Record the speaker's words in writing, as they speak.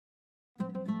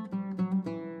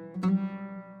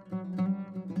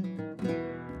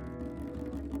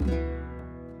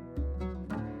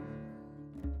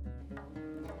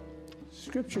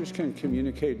Scriptures can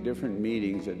communicate different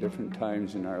meanings at different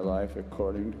times in our life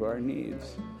according to our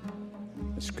needs.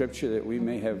 A scripture that we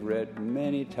may have read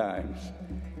many times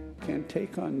can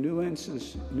take on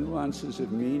nuances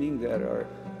of meaning that are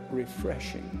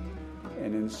refreshing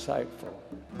and insightful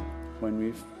when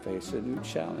we face a new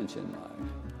challenge in life.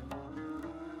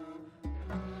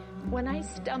 When I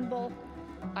stumble,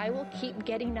 I will keep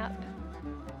getting up,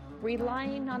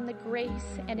 relying on the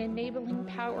grace and enabling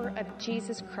power of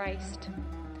Jesus Christ.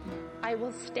 I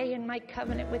will stay in my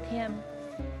covenant with Him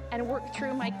and work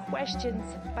through my questions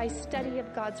by study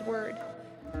of God's Word,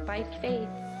 by faith,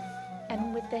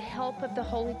 and with the help of the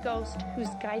Holy Ghost, whose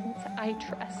guidance I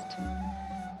trust.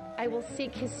 I will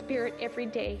seek His Spirit every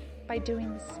day by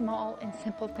doing the small and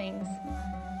simple things.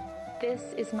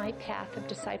 This is my path of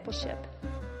discipleship.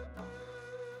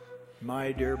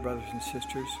 My dear brothers and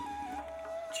sisters,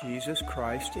 Jesus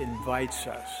Christ invites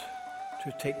us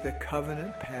to take the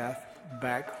covenant path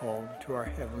back home to our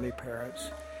heavenly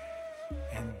parents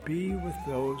and be with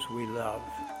those we love.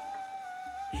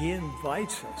 He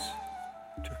invites us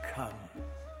to come,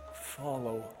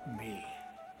 follow me.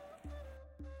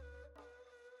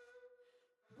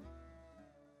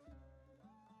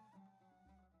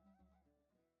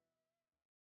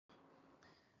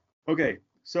 Okay,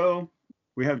 so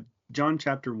we have John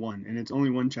chapter 1, and it's only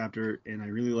one chapter, and I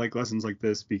really like lessons like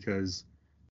this because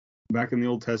back in the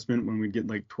Old Testament, when we get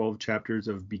like 12 chapters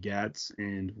of begats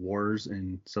and wars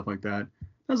and stuff like that,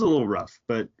 that was a little rough.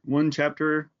 But one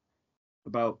chapter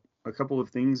about a couple of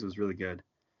things was really good.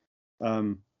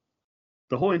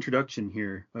 The whole introduction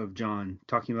here of John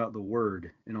talking about the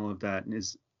Word and all of that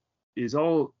is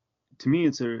all, to me,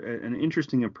 it's an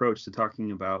interesting approach to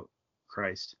talking about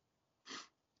Christ.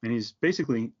 And he's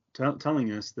basically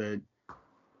telling us that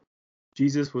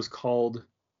Jesus was called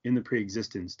in the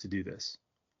pre-existence to do this,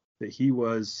 that he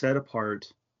was set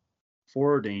apart,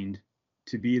 foreordained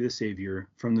to be the Savior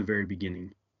from the very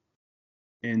beginning,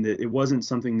 and that it wasn't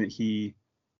something that he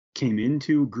came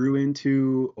into, grew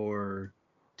into, or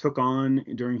took on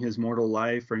during his mortal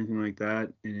life or anything like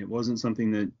that. And it wasn't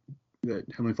something that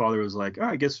Heavenly Father was like,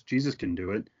 I guess Jesus can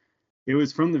do it. It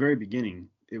was from the very beginning.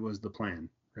 It was the plan,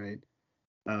 right?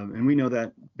 And we know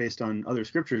that based on other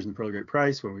scriptures in the Pearl of Great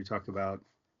Price, where we talk about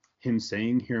him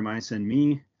saying, "Here am I, send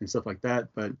me," and stuff like that.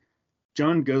 But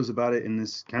John goes about it in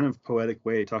this kind of poetic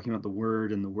way, talking about the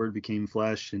Word, and the Word became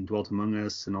flesh and dwelt among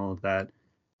us and all of that,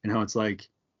 and how it's like,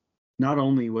 not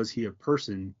only was he a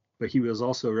person, but he was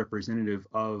also a representative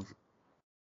of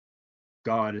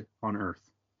God on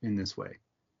earth in this way.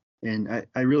 And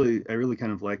I really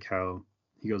kind of like how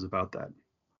he goes about that.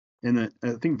 And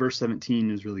I think verse 17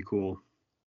 is really cool,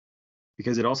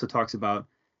 because it also talks about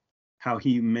how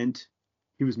he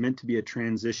was meant to be a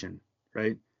transition,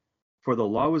 right? For the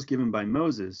law was given by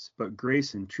Moses, but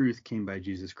grace and truth came by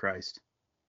Jesus Christ.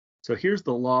 So here's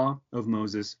the law of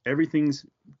Moses. Everything's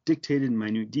dictated in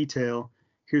minute detail.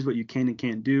 Here's what you can and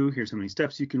can't do. Here's how many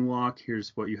steps you can walk.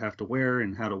 Here's what you have to wear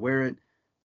and how to wear it.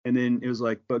 And then it was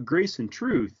like, but grace and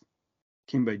truth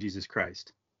came by Jesus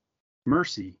Christ.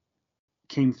 Mercy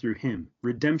came through him.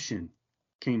 Redemption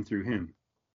came through him.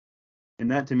 And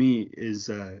that to me is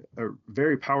a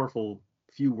very powerful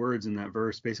few words in that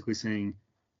verse, basically saying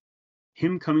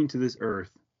him coming to this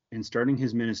earth and starting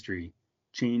his ministry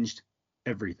changed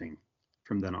everything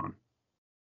from then on.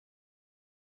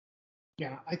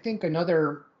 Yeah, I think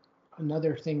another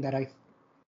thing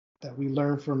that we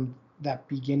learned from that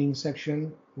beginning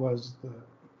section was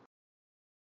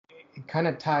it kind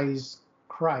of ties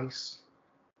Christ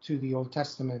to the Old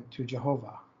Testament, to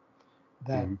Jehovah,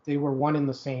 that they were one and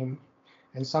the same.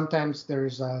 And sometimes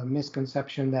there's a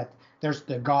misconception that there's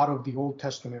the God of the Old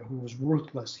Testament who was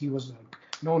ruthless. He was like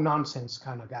no nonsense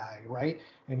kind of guy, right?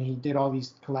 And he did all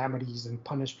these calamities and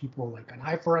punished people like an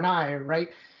eye for an eye, right?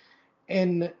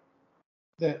 And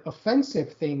the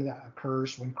offensive thing that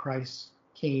occurs when Christ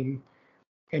came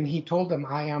and he told them,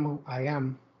 I am who I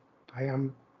am,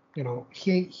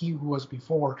 he who was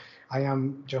before, I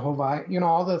am Jehovah,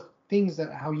 all the things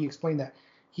that how he explained that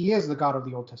he is the God of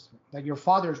the Old Testament, that your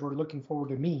fathers were looking forward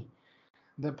to me.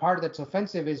 The part that's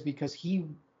offensive is because he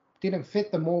didn't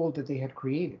fit the mold that they had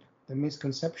created, the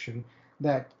misconception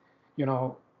that,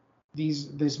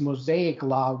 this Mosaic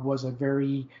law was a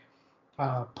very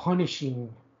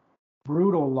punishing,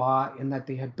 brutal law, and that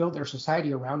they had built their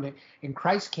society around it. And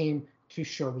Christ came to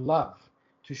show love,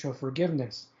 to show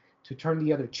forgiveness, to turn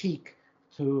the other cheek,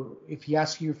 to, if he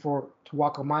asks you to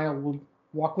walk a mile, we'll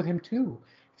walk with him too.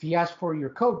 If he asks for your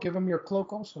coat, give him your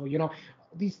cloak also.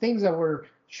 These things that were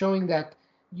showing that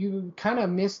you kind of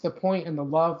miss the point and the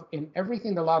love in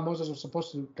everything the law of Moses was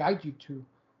supposed to guide you to,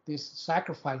 this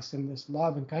sacrifice and this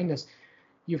love and kindness.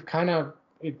 you've kind of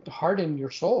it hardened your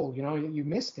soul. You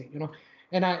missed it.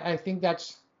 And I think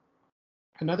that's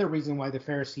another reason why the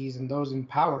Pharisees and those in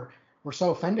power were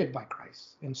so offended by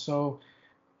Christ. And so,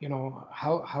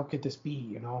 how could this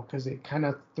be? Because it kind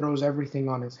of throws everything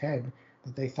on its head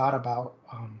that they thought about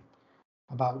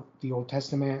the Old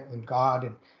Testament and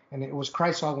God, and it was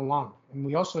Christ all along. And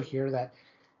we also hear that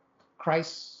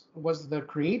Christ was the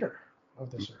creator of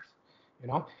this earth.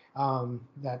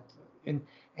 That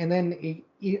and then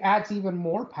it adds even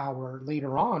more power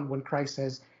later on when Christ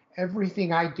says,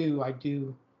 "Everything I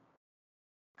do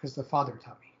because the Father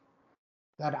taught me."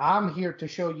 That I'm here to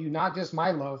show you not just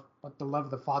my love, but the love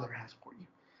the Father has for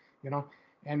you.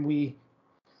 And we,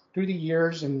 through the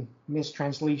years and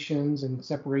mistranslations and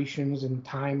separations in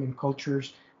time and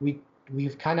cultures,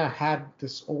 we've kind of had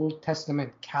this Old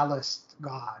Testament calloused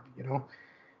God,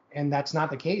 and that's not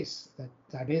the case.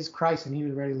 That is Christ, and he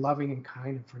was very loving and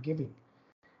kind and forgiving.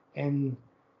 And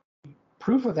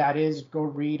proof of that is go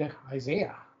read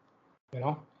Isaiah,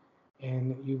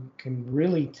 and you can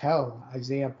really tell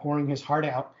Isaiah pouring his heart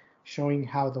out, showing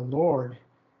how the Lord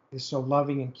is so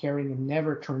loving and caring and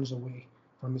never turns away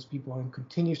from his people and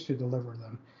continues to deliver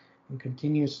them and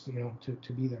continues,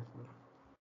 to be there for them.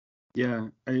 Yeah,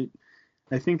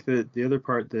 I think that the other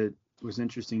part that was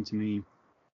interesting to me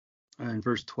in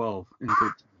verse 12 and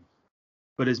 13.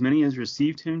 But as many as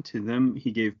received him, to them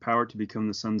he gave power to become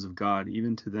the sons of God,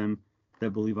 even to them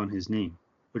that believe on his name,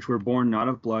 which were born not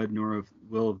of blood, nor of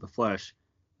will of the flesh,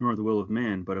 nor of the will of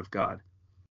man, but of God.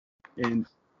 And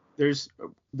there's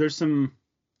some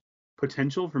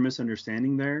potential for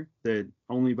misunderstanding there, that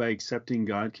only by accepting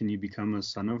God can you become a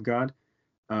son of God.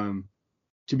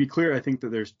 To be clear, I think that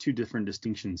there's two different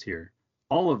distinctions here.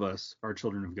 All of us are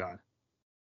children of God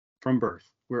from birth.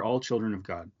 We're all children of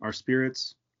God. Our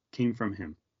spirits came from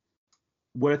him.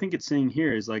 What I think it's saying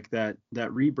here is like that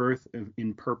rebirth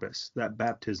in purpose, that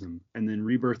baptism, and then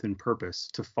rebirth in purpose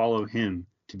to follow him,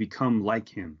 to become like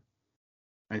him,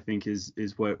 I think is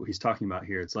what he's talking about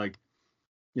here. It's like,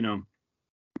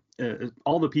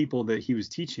 all the people that he was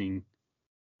teaching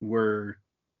were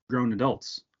grown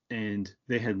adults, and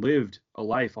they had lived a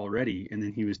life already. And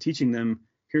then he was teaching them,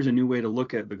 here's a new way to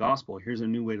look at the gospel. Here's a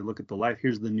new way to look at the life.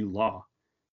 Here's the new law.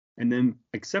 And then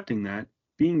accepting that,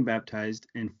 being baptized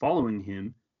and following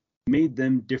him made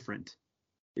them different.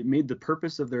 It made the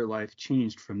purpose of their life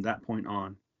changed from that point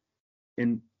on.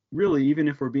 And really, even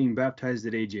if we're being baptized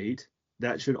at age 8,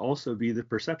 that should also be the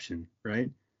perception, right?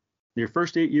 Your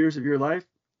first 8 years of your life,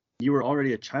 you were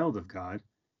already a child of God.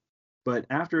 But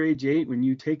after age 8, when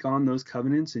you take on those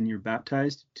covenants and you're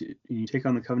baptized, and you take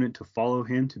on the covenant to follow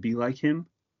him, to be like him,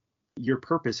 your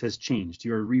purpose has changed.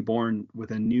 You are reborn with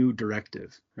a new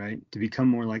directive, right? To become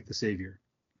more like the Savior,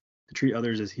 to treat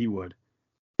others as he would,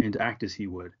 and to act as he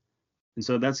would. And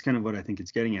so that's kind of what I think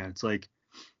it's getting at. It's like,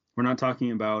 we're not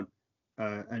talking about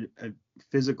a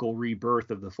physical rebirth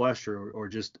of the flesh or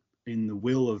just in the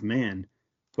will of man,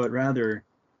 but rather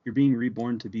you're being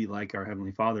reborn to be like our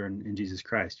Heavenly Father in Jesus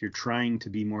Christ. You're trying to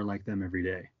be more like them every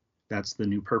day. That's the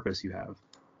new purpose you have.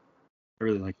 I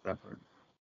really like that part.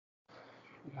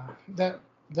 Yeah.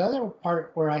 The other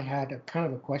part where I had a kind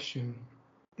of a question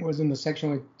was in the section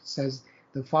where it says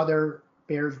the Father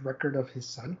bears record of his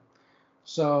Son.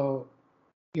 So,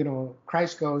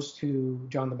 Christ goes to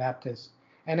John the Baptist,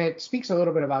 and it speaks a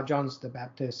little bit about John the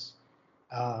Baptist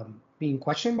being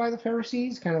questioned by the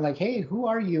Pharisees, kind of like, hey, who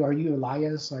are you? Are you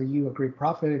Elias? Are you a great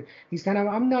prophet? He's kind of,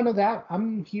 I'm none of that.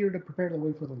 I'm here to prepare the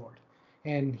way for the Lord.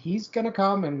 And he's going to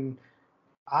come, and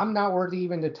I'm not worthy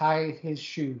even to tie his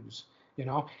shoes,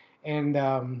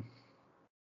 And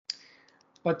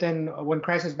but then when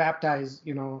Christ is baptized,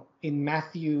 in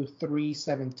Matthew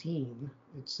 3:17,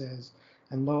 it says,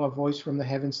 and lo, a voice from the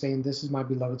heavens saying, this is my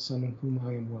beloved Son in whom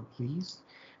I am well pleased.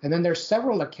 And then there's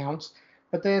several accounts.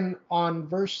 But then on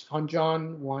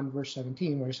John 1, verse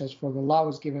 17, where it says, for the law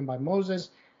was given by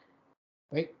Moses,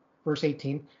 verse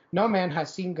 18, no man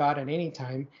has seen God at any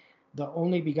time, the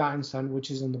only begotten Son,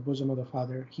 which is in the bosom of the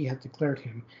Father, he hath declared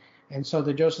him. And so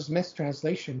the Joseph Smith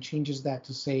translation changes that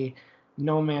to say,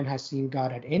 no man has seen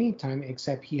God at any time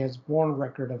except he has borne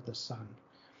record of the Son.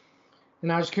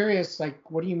 And I was curious,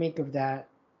 what do you make of that?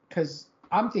 Because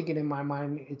I'm thinking in my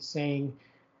mind, it's saying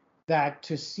that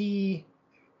to see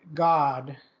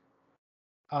God,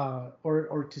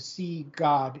 or to see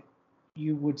God,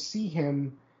 you would see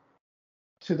him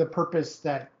to the purpose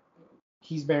that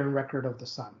he's bearing record of the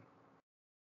Son.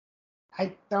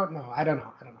 I don't know.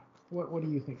 What do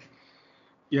you think?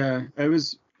 Yeah,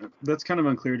 that's kind of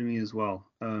unclear to me as well.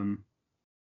 When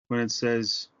it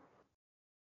says,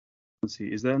 let's see,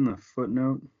 is that in the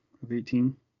footnote of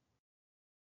 18?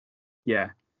 Yeah.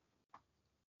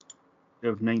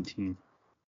 of 19.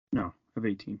 No, of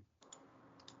 18.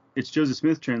 It's Joseph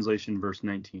Smith translation, verse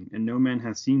 19. And no man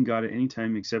hath seen God at any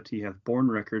time except he hath borne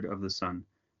record of the Son.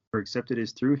 For except it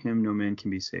is through him no man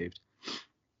can be saved.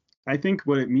 I think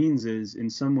what it means is, in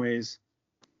some ways,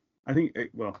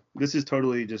 this is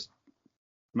totally just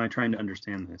my trying to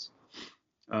understand this.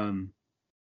 In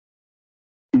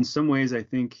some ways, I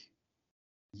think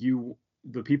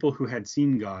the people who had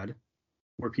seen God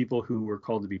were people who were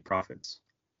called to be prophets.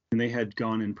 And they had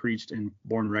gone and preached and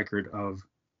borne record of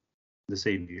the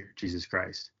Savior, Jesus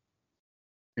Christ.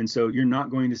 And so you're not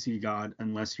going to see God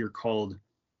unless you're called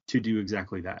to do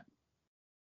exactly that.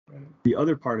 Right. The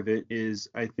other part of it is,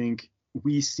 I think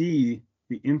we see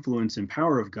the influence and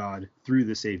power of God through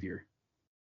the Savior.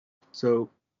 So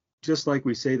just like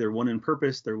we say they're one in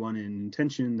purpose, they're one in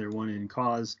intention, they're one in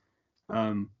cause,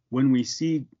 when we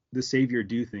see the Savior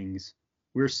do things,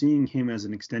 we're seeing him as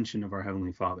an extension of our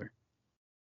Heavenly Father.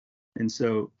 And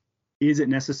so is it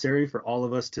necessary for all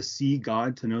of us to see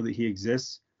God to know that he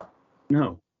exists?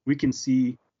 No. We can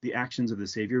see the actions of the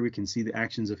Savior. We can see the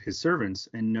actions of his servants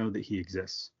and know that he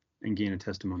exists and gain a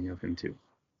testimony of him too.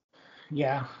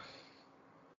 Yeah.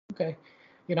 Okay.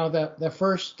 The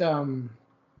first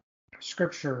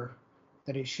scripture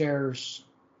that it shares,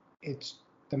 it's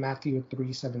the Matthew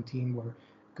 3:17, where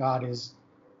God is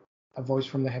a voice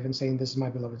from the heaven saying, "This is my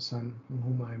beloved Son, in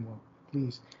whom I am well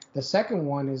pleased." The second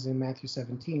one is in Matthew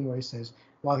 17, where he says,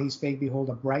 "While he spake, behold,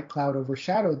 a bright cloud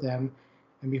overshadowed them,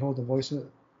 and behold, a voice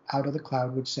out of the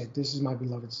cloud which said, This is my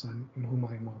beloved Son, in whom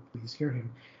I am well pleased. Hear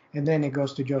him." And then it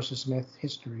goes to Joseph Smith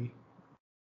history,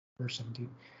 verse 17,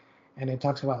 and it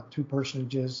talks about two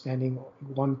personages standing.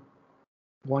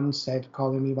 One said,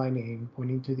 calling me by name,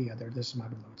 pointing to the other, "This is my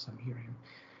beloved Son, hear him."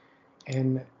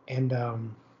 And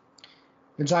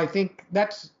so I think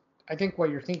what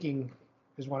you're thinking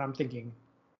is what I'm thinking,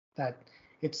 that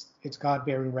it's God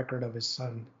bearing record of his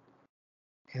Son,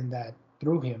 and that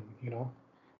through him,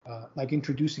 like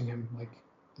introducing him, like,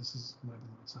 "This is my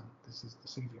beloved Son, this is the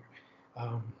Savior."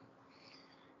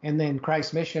 And then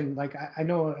Christ's mission, like I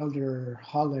know Elder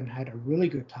Holland had a really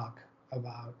good talk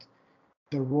about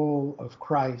the role of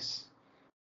Christ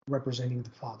representing the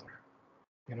Father,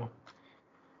 and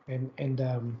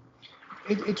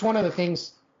it's one of the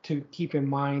things to keep in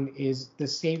mind is the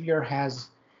Savior has,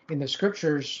 in the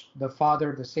scriptures, the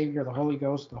Father, the Savior, the Holy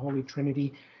Ghost, the Holy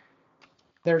Trinity.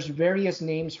 There's various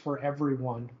names for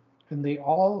everyone, and they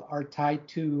all are tied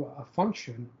to a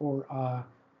function or a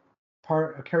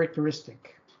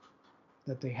characteristic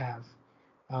that they have.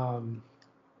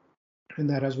 And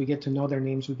that as we get to know their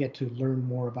names, we get to learn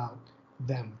more about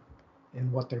them and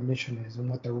what their mission is and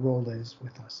what their role is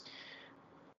with us.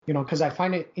 Because I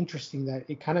find it interesting that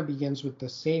it kind of begins with the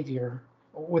Savior,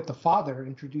 with the Father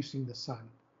introducing the Son,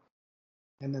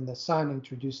 and then the Son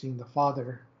introducing the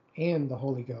Father and the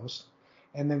Holy Ghost.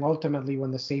 And then ultimately,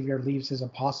 when the Savior leaves his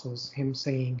apostles, him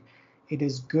saying, "It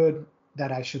is good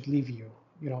that I should leave you.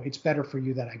 It's better for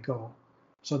you that I go,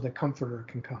 so the Comforter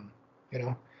can come."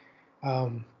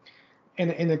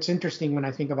 And it's interesting when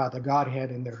I think about the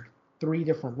Godhead and their three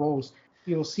different roles.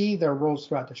 You'll see their roles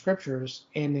throughout the scriptures,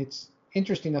 and it's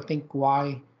interesting to think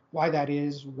why that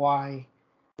is. Why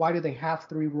do they have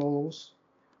three roles?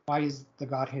 Why is the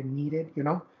Godhead needed?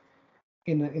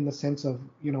 In the sense of,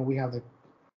 we have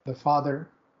the Father,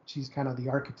 she's kind of the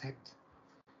architect.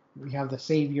 We have the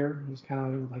Savior, he's kind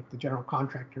of like the general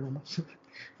contractor almost.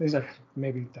 These are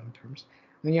maybe dumb terms.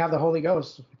 Then you have the Holy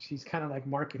Ghost, which he's kind of like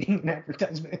marketing and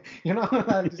advertisement,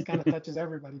 just kind of touches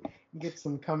everybody and gets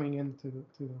them coming into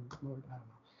the Lord. I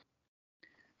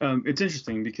don't know. It's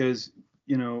interesting because,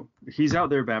 he's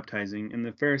out there baptizing, and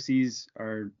the Pharisees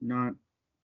are not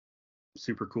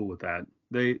super cool with that.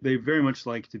 They very much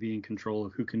like to be in control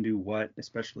of who can do what,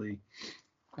 especially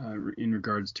in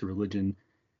regards to religion.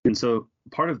 And so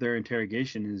part of their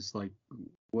interrogation is like,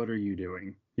 what are you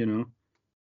doing?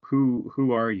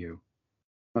 Who are you?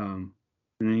 And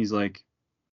then he's like,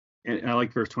 and I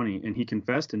like verse 20, and he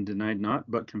confessed and denied not,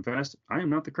 but confessed, "I am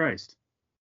not the Christ."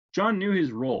 John knew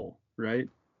his role, right?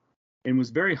 And was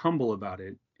very humble about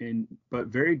it, but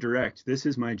very direct. "This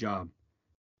is my job."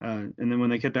 And then when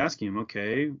they kept asking him,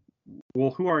 "Okay,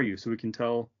 well, who are you? So we can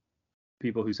tell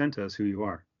people who sent us who you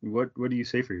are. What do you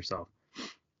say for yourself?"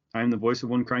 "I am the voice of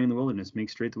one crying in the wilderness, make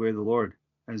straight the way of the Lord,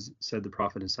 as said the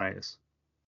prophet Isaiah."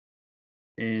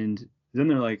 And then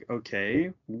they're like,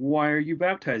 "Okay, why are you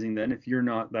baptizing then if you're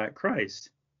not that Christ?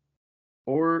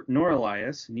 Or nor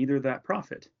Elias, neither that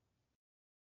prophet?"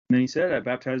 And then he said, "I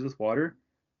baptize with water,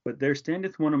 but there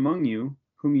standeth one among you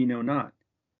whom ye know not.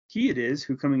 He it is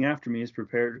who coming after me is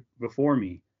prepared before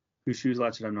me, whose shoes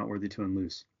latchet I'm not worthy to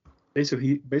unloose." So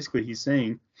he's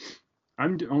saying,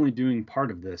 I'm only doing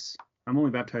part of this. I'm only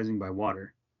baptizing by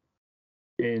water.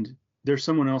 And there's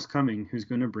someone else coming who's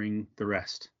going to bring the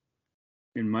rest.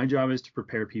 And my job is to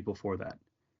prepare people for that.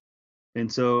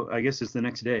 And so I guess it's the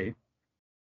next day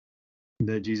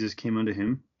that Jesus came unto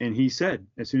him, and he said,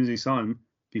 as soon as he saw him,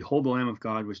 Behold the Lamb of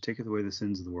God, which taketh away the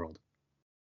sins of the world.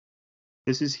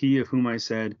 This is he of whom I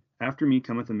said, After me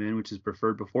cometh a man which is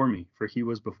preferred before me, for he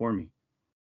was before me.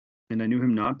 And I knew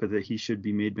him not, but that he should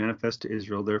be made manifest to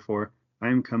Israel. Therefore I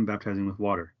am come baptizing with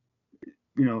water.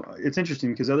 You know, it's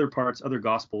interesting because other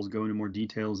gospels go into more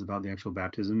details about the actual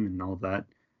baptism and all of that.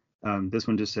 This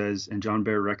one just says, And John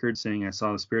bare record, saying, I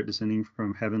saw the Spirit descending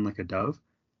from heaven like a dove,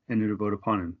 and it abode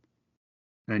upon him.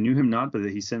 And I knew him not, but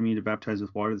that he sent me to baptize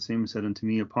with water. The same said unto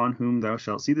me, Upon whom thou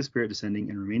shalt see the Spirit descending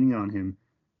and remaining on him,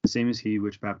 the same is he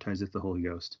which baptizeth the Holy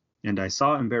Ghost. And I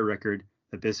saw and bear record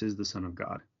that this is the Son of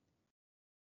God.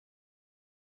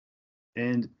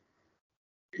 And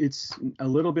it's a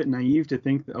little bit naive to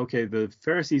think that, okay, the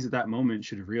Pharisees at that moment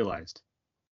should have realized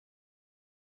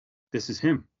this is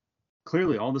him.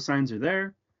 Clearly, all the signs are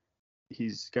there.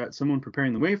 He's got someone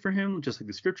preparing the way for him, just like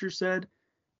the scriptures said.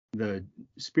 The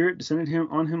Spirit descended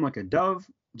on him like a dove,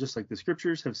 just like the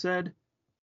scriptures have said,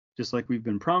 just like we've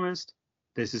been promised.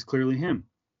 This is clearly him.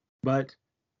 But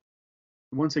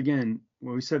once again,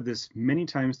 well, we said this many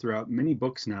times throughout many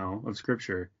books now of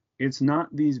scripture, it's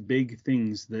not these big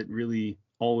things that really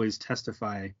always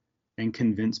testify and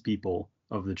convince people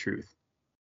of the truth.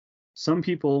 Some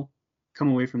people come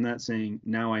away from that saying,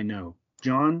 now I know.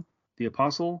 John, the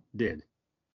apostle,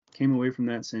 came away from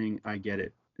that saying, I get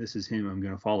it. This is him I'm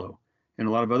going to follow. And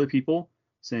a lot of other people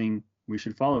saying we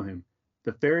should follow him.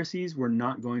 The Pharisees were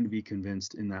not going to be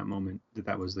convinced in that moment that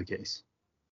that was the case.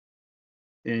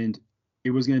 And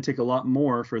it was going to take a lot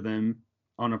more for them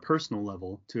on a personal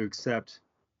level to accept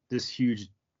this huge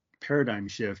paradigm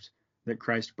shift that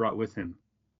Christ brought with him.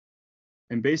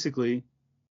 And basically,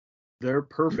 their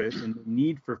purpose and the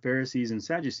need for Pharisees and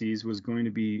Sadducees was going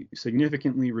to be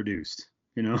significantly reduced,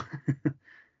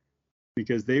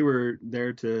 because they were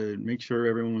there to make sure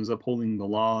everyone was upholding the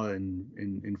law and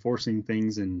enforcing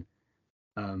things, and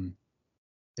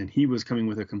he was coming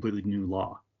with a completely new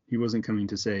law. He wasn't coming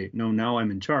to say, no, now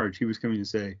I'm in charge. He was coming to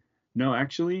say, no,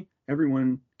 actually,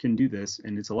 everyone can do this,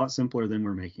 and it's a lot simpler than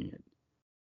we're making it.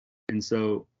 And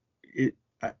so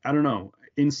I don't know.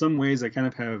 In some ways, I kind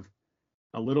of have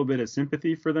a little bit of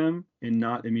sympathy for them in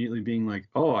not immediately being like,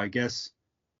 oh, I guess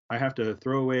I have to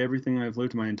throw away everything I've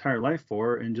lived my entire life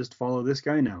for and just follow this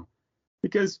guy now.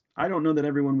 Because I don't know that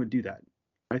everyone would do that.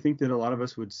 I think that a lot of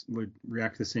us would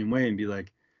react the same way and be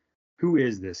like, who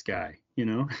is this guy?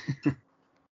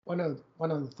 One of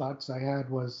the thoughts I had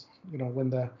was,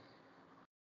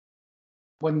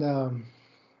 when the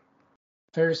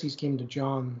Pharisees came to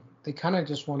John, they kind of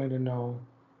just wanted to know,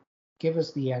 give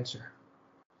us the answer.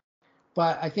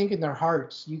 But I think in their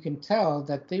hearts, you can tell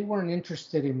that they weren't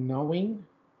interested in knowing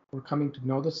or coming to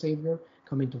know the Savior,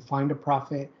 coming to find a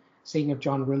prophet, seeing if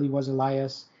John really was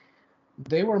Elias.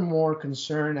 They were more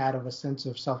concerned out of a sense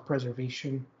of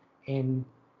self-preservation, and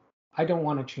I don't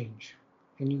want to change.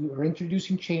 And you are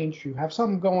introducing change. You have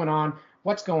something going on.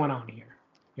 What's going on here?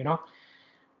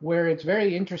 Where it's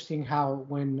very interesting how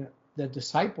when the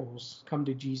disciples come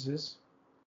to Jesus,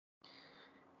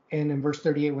 and in verse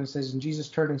 38 when it says, And Jesus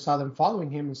turned and saw them following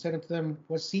him and said unto them,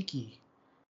 What seek ye?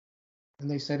 And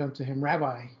they said unto him,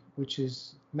 Rabbi, which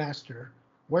is Master,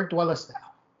 where dwellest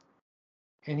thou?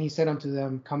 And he said unto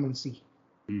them, Come and see.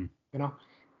 And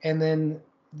then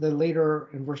the later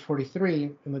in verse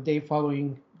 43, in the day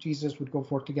following, Jesus would go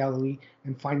forth to Galilee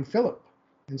and find Philip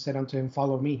and said unto him,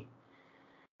 Follow me.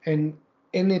 And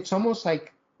it's almost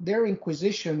like their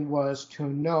inquisition was to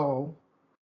know,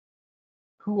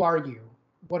 who are you?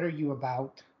 What are you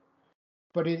about?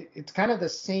 But it's kind of the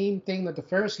same thing that the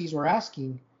Pharisees were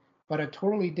asking, but a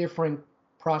totally different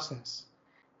process.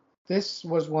 This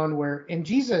was one where, in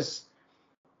Jesus,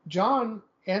 John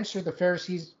answered the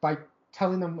Pharisees by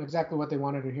telling them exactly what they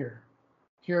wanted to hear.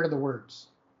 Here are the words.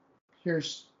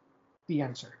 Here's the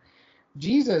answer.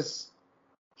 Jesus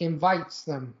invites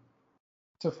them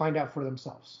to find out for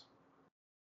themselves.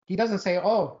 He doesn't say,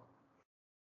 oh,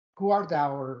 who art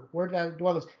thou, or where thou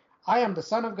dwellest? I am the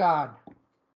Son of God.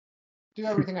 Do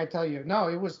everything I tell you. No,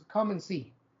 it was come and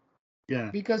see.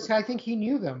 Yeah. Because I think he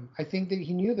knew them. I think that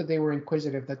he knew that they were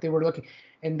inquisitive, that they were looking.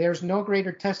 And there's no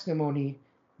greater testimony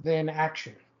than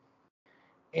action.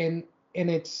 And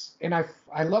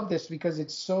I love this because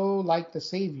it's so like the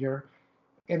Savior.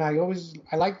 And I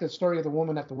like the story of the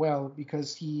woman at the well,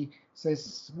 because he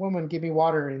says, woman, give me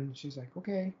water. And she's like,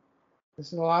 okay,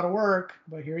 this is a lot of work,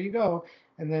 but here you go.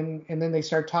 And then they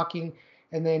start talking.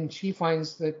 And then she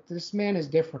finds that this man is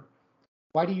different.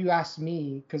 Why do you ask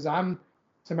me? Because I'm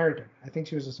Samaritan. I think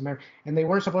she was a Samaritan. And they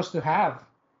weren't supposed to have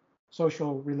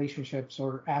social relationships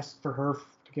or ask for her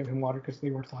to give him water because they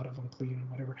were thought of unclean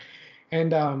or whatever.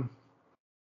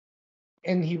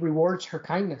 And he rewards her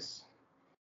kindness.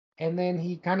 And then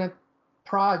he kind of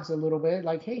prods a little bit,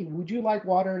 like, hey, would you like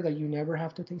water that you never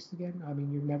have to taste again? I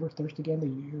mean, you never thirst again.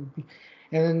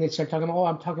 And then they start talking about,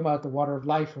 I'm talking about the water of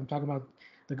life. I'm talking about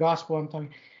the gospel. I'm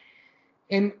talking,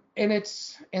 and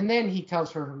then he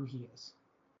tells her who he is.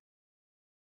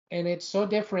 And it's so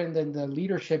different than the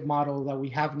leadership model that we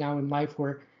have now in life,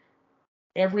 where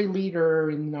every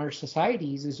leader in our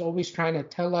societies is always trying to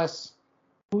tell us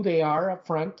who they are up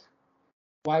front,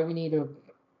 why we need to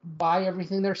buy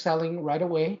everything they're selling right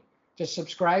away. Just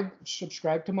subscribe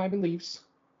to my beliefs,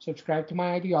 subscribe to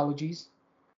my ideologies.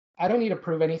 I don't need to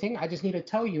prove anything. I just need to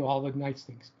tell you all the nice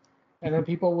things. And then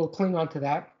people will cling on to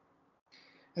that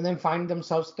and then find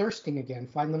themselves thirsting again,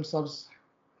 find themselves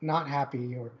not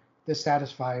happy or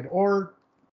dissatisfied or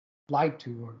lied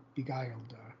to or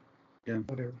beguiled,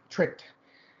 whatever, tricked.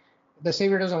 The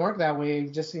Savior doesn't work that way.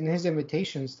 Just in his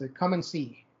invitations to come and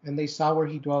see. And they saw where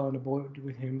he dwelt and abode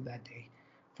with him that day,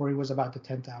 for he was about the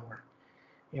 10th hour.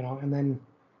 And then,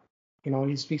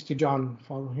 he speaks to John,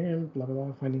 follow him, blah, blah,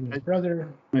 blah, finding his brother.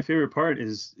 My favorite part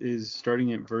is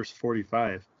starting at verse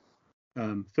 45.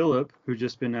 Philip, who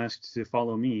just been asked to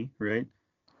follow me, right,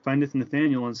 findeth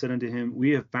Nathanael and said unto him,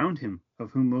 we have found him,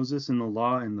 of whom Moses in the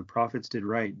law and the prophets did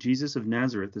write, Jesus of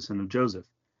Nazareth, the son of Joseph.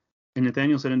 And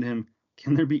Nathanael said unto him,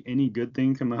 can there be any good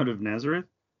thing come out of Nazareth?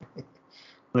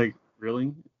 Like,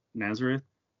 really? Nazareth?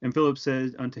 And Philip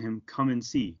said unto him, come and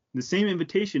see. The same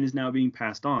invitation is now being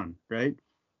passed on, right?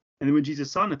 And then when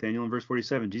Jesus saw Nathanael, in verse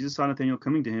 47, Jesus saw Nathanael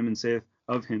coming to him and saith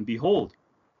of him, behold,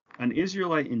 an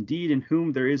Israelite indeed, in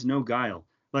whom there is no guile.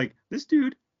 Like, this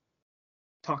dude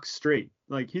talks straight.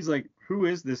 Like, he's like, who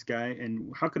is this guy?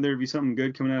 And how could there be something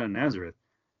good coming out of Nazareth?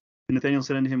 And Nathanael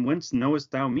said unto him, whence knowest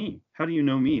thou me? How do you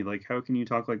know me? Like, how can you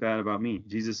talk like that about me?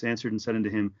 Jesus answered and said unto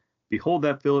him, behold,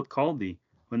 that Philip called thee.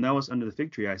 When thou wast under the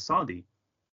fig tree, I saw thee.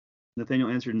 Nathanael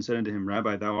answered and said unto him,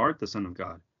 Rabbi, thou art the Son of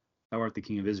God. Thou art the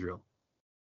King of Israel.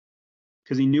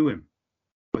 Because he knew him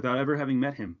without ever having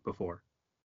met him before.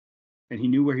 And he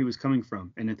knew where he was coming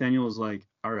from. And Nathanael was like,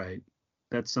 all right,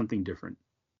 that's something different.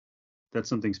 That's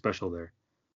something special there.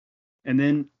 And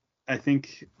then I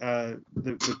think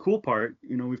the cool part,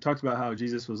 we've talked about how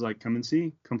Jesus was like, come and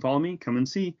see, come follow me, come and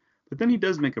see. But then he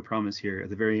does make a promise here at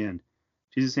the very end.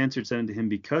 Jesus answered, said unto him,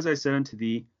 because I said unto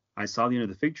thee, I saw thee under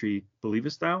the fig tree,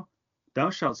 believest thou? Thou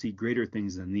shalt see greater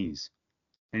things than these.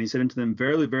 And he said unto them,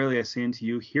 verily, verily, I say unto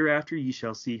you, hereafter ye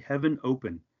shall see heaven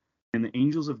open, and the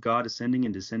angels of God ascending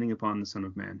and descending upon the Son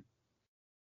of Man.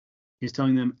 He's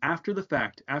telling them after the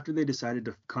fact, after they decided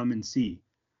to come and see,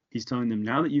 he's telling them,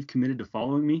 now that you've committed to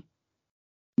following me,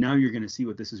 now you're going to see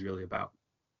what this is really about.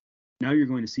 Now you're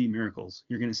going to see miracles.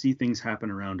 You're going to see things happen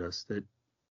around us that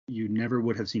you never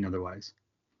would have seen otherwise.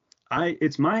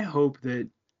 It's my hope that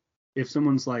if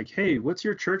someone's like, hey, what's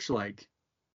your church like?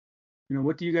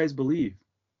 What do you guys believe?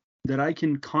 That I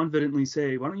can confidently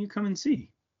say, why don't you come and see?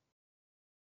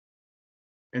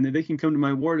 And that they can come to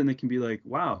my ward and they can be like,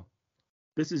 wow,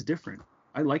 this is different.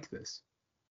 I like this.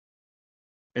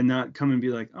 And not come and be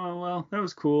like, oh, well, that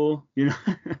was cool.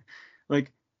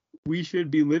 Like, we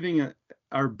should be living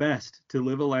our best to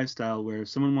live a lifestyle where if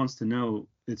someone wants to know,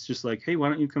 it's just like, hey, why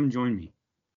don't you come join me?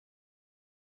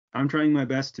 I'm trying my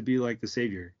best to be like the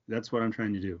Savior. That's what I'm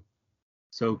trying to do.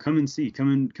 So come and see,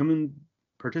 come and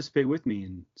participate with me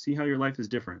and see how your life is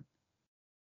different.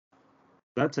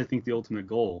 That's, I think, the ultimate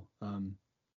goal.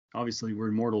 Obviously,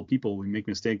 we're mortal people. We make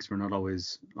mistakes. We're not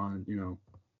always on,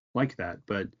 like that.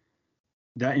 But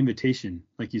that invitation,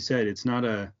 like you said, it's not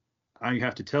I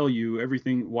have to tell you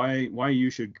everything, why you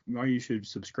should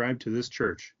subscribe to this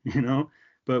church,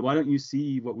 But why don't you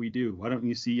see what we do? Why don't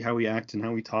you see how we act and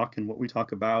how we talk and what we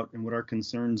talk about and what our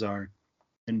concerns are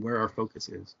and where our focus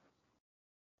is?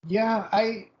 Yeah,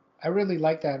 I really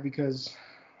like that because,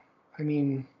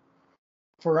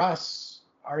 for us,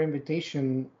 our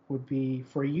invitation would be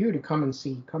for you to come and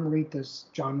see. Come read this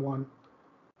John 1.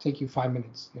 Take you 5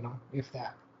 minutes, if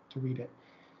that, to read it.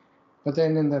 But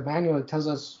then in the manual, it tells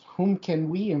us whom can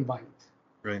we invite?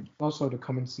 Right. Also to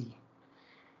come and see.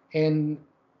 And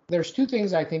there's two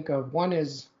things I think of. One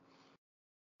is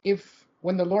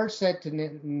when the Lord said to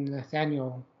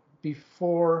Nathanael,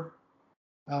 before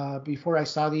I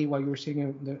saw thee while you were sitting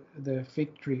in the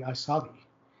fig tree, I saw thee.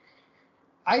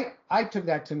 I took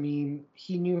that to mean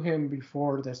he knew him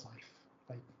before this life.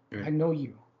 Like, right. I know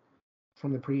you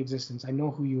from the pre-existence. I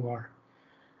know who you are.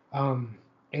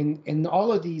 And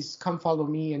all of these come follow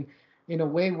me, and in a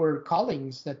way were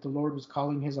callings that the Lord was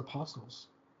calling his apostles,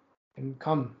 and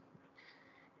come.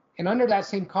 And under that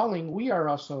same calling, we are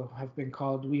also have been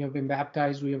called. We have been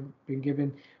baptized. We have been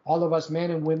given, all of us,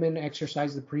 men and women,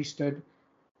 exercise the priesthood.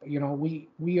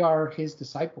 We are his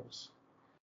disciples.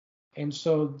 And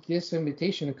so this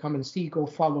invitation to come and see, go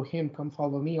follow him, come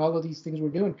follow me, all of these things we're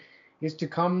doing is to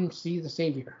come see the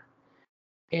Savior.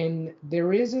 And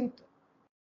there isn't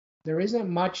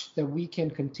much that we can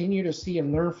continue to see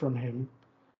and learn from him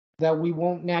that we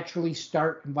won't naturally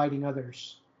start inviting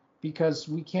others, because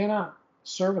we cannot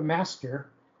serve a master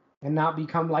and not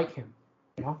become like him.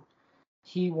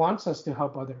 He wants us to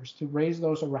help others, to raise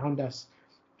those around us.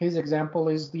 His example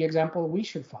is the example we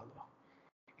should follow.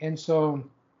 And so,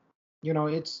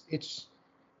 it's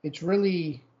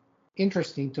really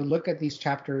interesting to look at these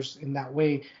chapters in that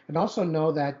way, and also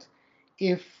know that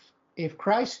if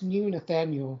Christ knew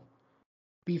Nathanael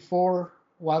before,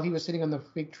 while he was sitting on the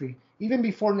fig tree, even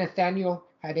before Nathanael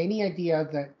had any idea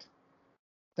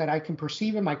that I can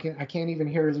perceive him, I can't even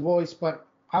hear his voice, but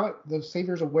the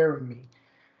Savior's aware of me.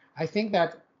 I think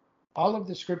that all of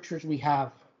the scriptures we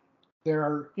have, there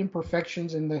are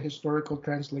imperfections in the historical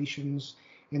translations,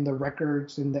 in the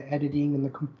records, in the editing, in the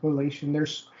compilation.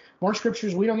 There's more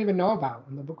scriptures we don't even know about,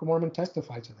 and the Book of Mormon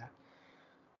testifies to that.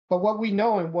 But what we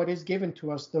know and what is given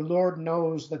to us, the Lord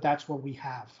knows that that's what we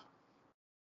have.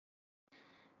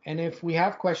 And if we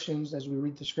have questions as we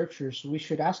read the scriptures, we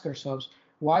should ask ourselves,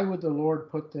 why would the Lord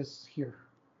put this here?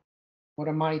 What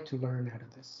am I to learn out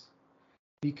of this?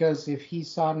 Because if he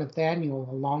saw Nathanael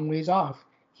a long ways off,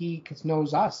 he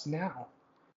knows us now,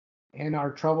 and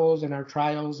our troubles and our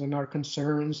trials and our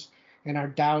concerns and our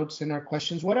doubts and our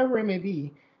questions, whatever it may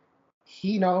be,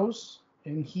 he knows,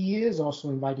 and he is also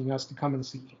inviting us to come and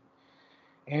see.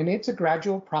 And it's a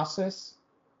gradual process.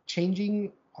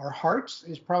 Changing our hearts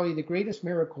is probably the greatest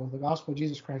miracle the gospel of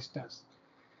Jesus Christ does.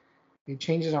 It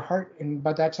changes our heart,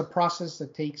 but that's a process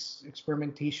that takes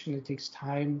experimentation. It takes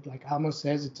time. Like Alma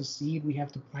says, it's a seed we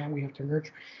have to plant, we have to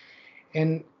nurture.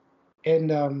 And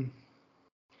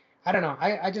I don't know.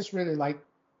 I just really like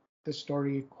the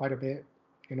story quite a bit.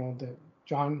 The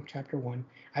John chapter 1.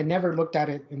 I never looked at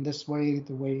it in this way,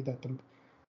 the way that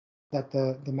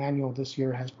the manual this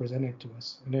year has presented to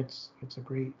us, and it's a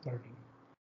great learning.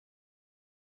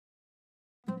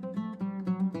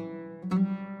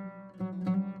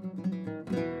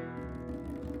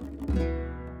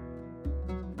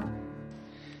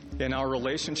 In our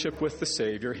relationship with the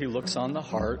Savior, he looks on the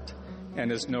heart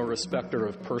and is no respecter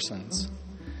of persons.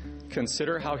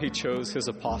 Consider how he chose his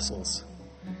apostles.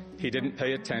 He didn't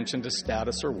pay attention to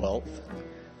status or wealth.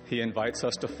 He invites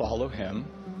us to follow him,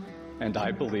 and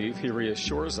I believe he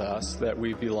reassures us that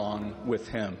we belong with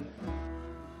him.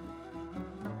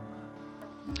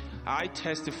 I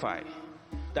testify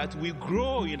that we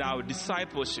grow in our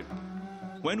discipleship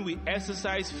when we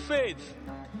exercise faith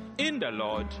in the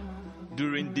Lord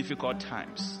during difficult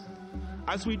times.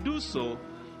 As we do so,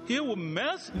 he will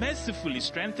mercifully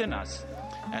strengthen us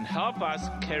and help us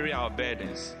carry our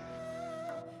burdens.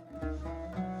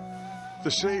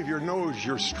 The Savior knows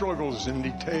your struggles in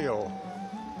detail.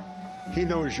 He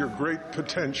knows your great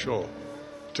potential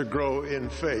to grow in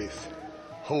faith,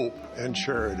 hope, and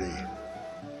charity.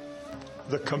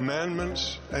 The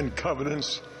commandments and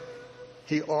covenants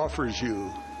he offers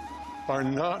you are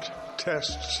not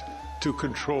tests to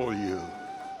control you.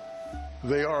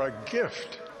 They are a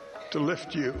gift to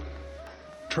lift you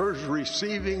towards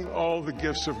receiving all the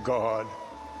gifts of God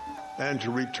and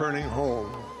to returning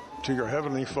home to your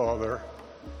Heavenly Father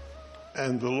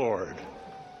and the Lord,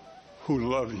 who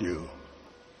love you.